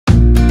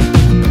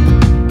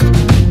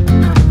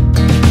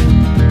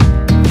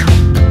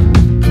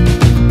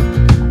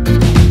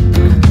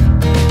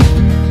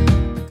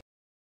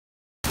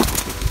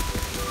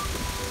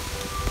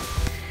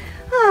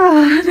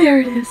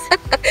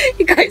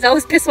guys. I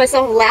always piss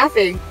myself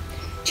laughing.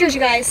 Cheers,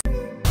 you guys.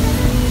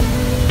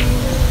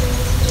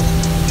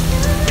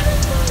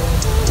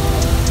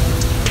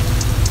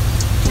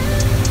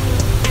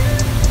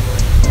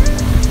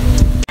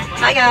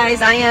 Hi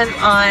guys, I am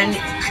on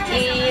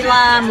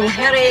Isla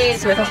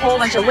Mujeres with a whole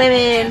bunch of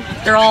women.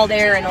 They're all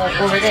there and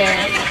over there.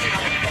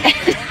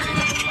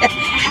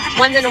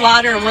 One's in the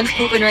water and one's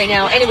pooping right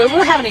now. Anyway,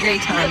 we're having a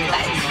great time, you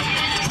guys.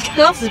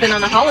 Who else has been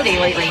on a holiday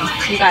lately?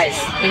 You guys,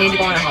 we need to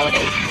go on a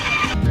holiday.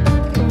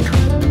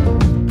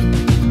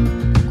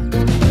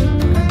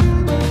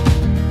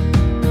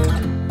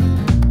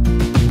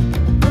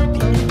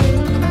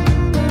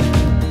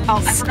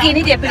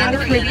 Skinny dipping in the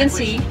Caribbean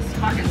Sea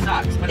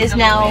is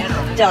now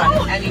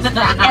done. And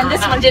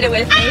this one did it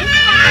with me.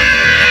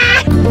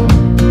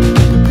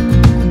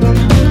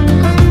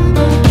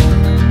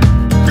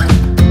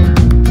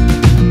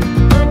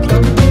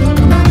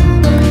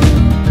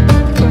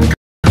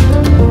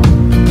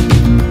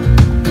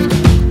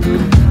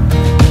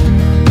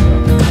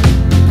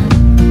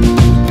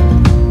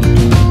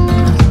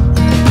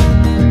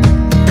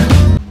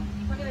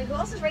 Who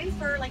else is ready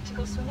for like to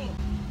go swimming?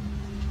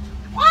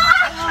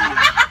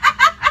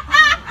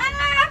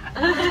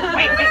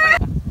 Wait.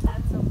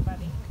 That's so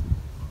funny.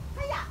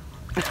 Hiya.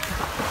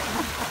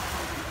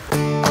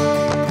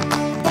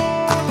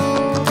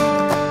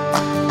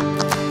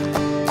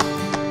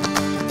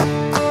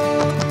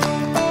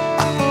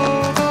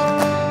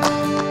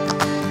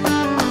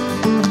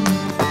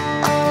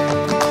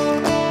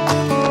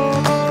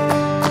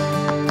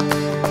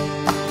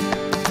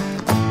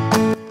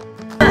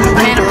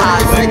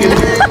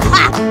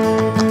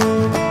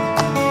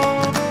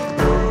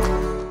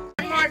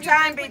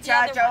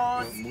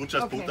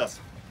 Muchas putas.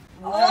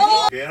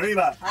 Oh. Okay,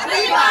 arriba.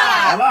 Arriba.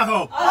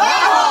 Abajo.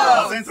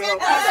 Abajo. Al centro.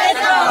 Al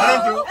centro.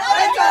 Adentro.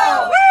 Adentro.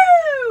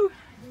 Woo.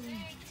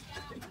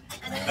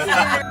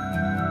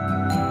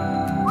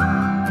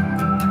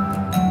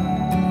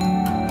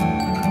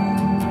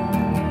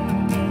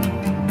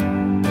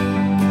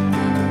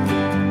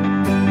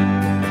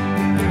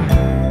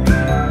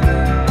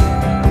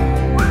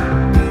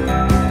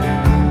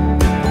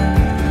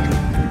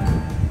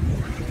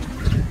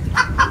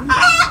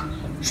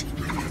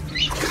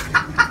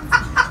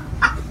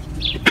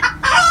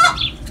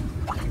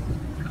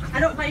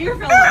 My ear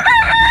fell off.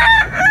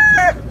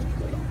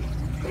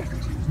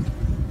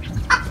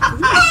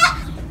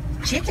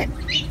 Chicken.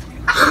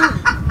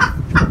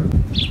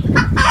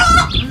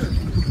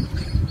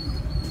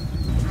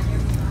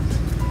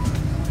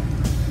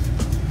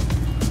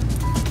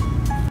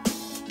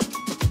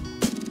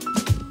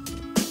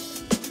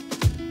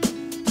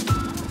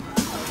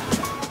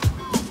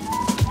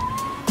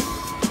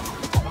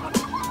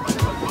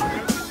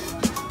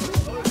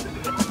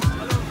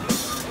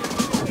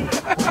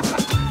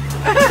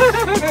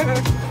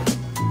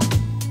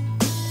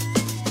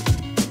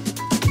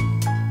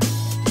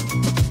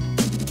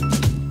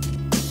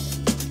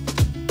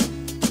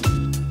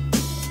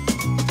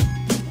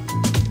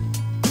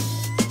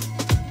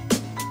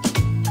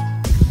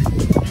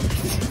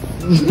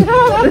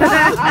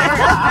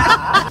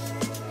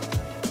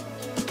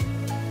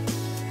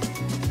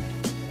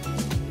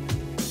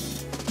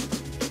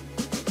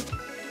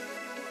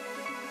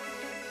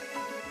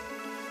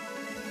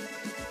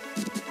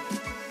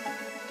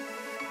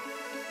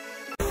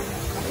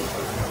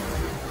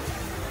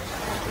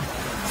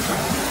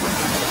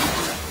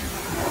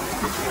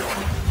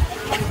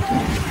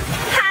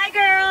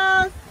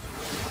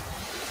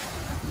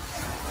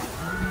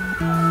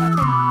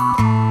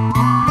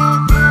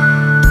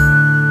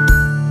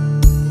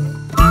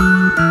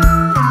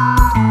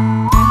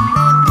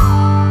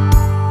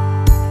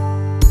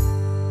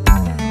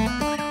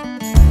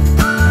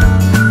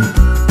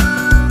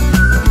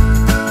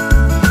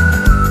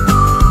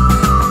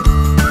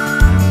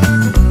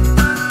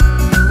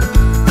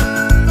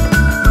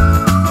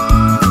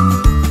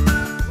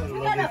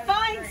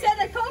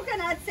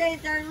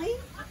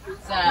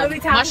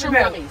 Mushroom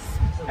gummies.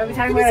 Every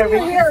time your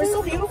hair is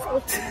so beautiful.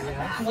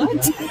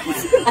 What?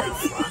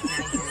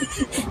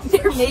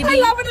 Maybe. I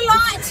love it a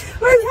lot.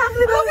 We're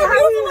talking about how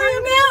beautiful I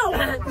am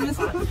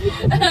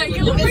now.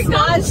 You look like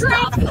Donald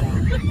Trump.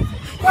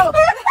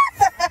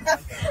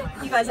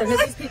 You guys, I met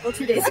these people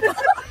 2 days ago.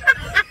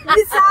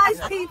 Massage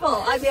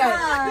people. I'm here.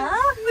 Hi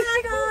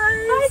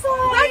guys.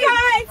 Hi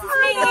guys.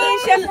 It's me,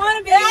 Chef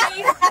Wannabe.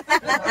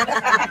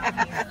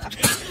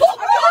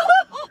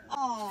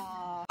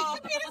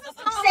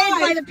 Stand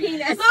by the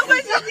penis. Look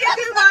what you did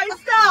to my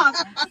stuff.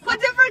 Put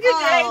the freaking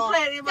egg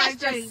plant in my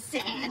face.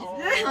 Sad.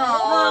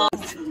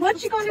 What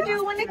you gonna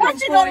do when they come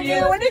for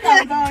you? When they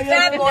come for you?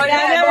 Bad boy,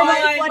 never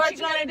mind. What you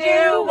gonna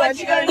do? What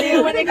you gonna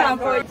do when they come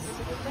for you?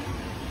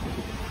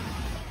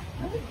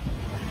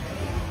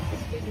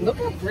 Look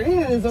how pretty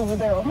it is over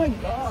there. Oh my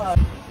god.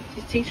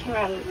 She's teaching her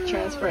how to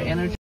transfer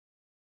energy.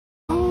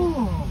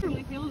 Oh. I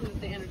really feel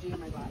the energy in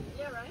my body.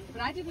 Yeah, right?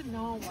 But I didn't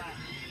know what.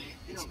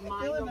 You know,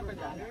 mind over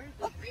matter.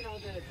 You know,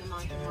 the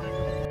mind.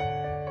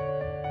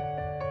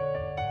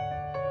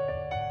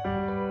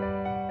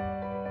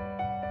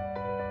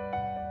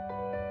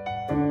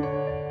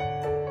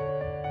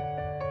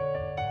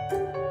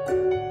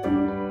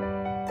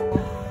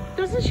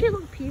 Doesn't she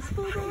look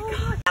peaceful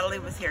though? Natalie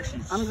was here.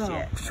 She's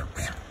shit.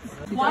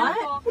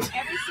 What?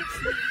 Every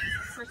 6 weeks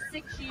for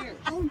 6 years.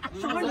 Oh,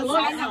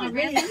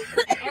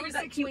 every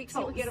 6 weeks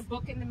you would get a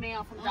book in the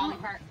mail from Dolly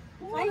Parton.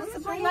 Hi.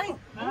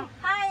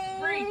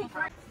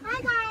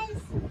 Hi,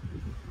 guys.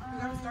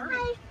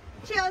 Hi.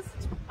 Cheers.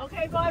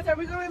 Okay, boys, are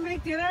we going to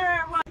make dinner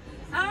or what?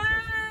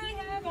 I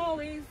have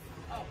always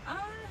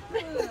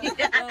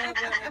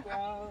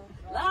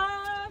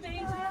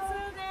loving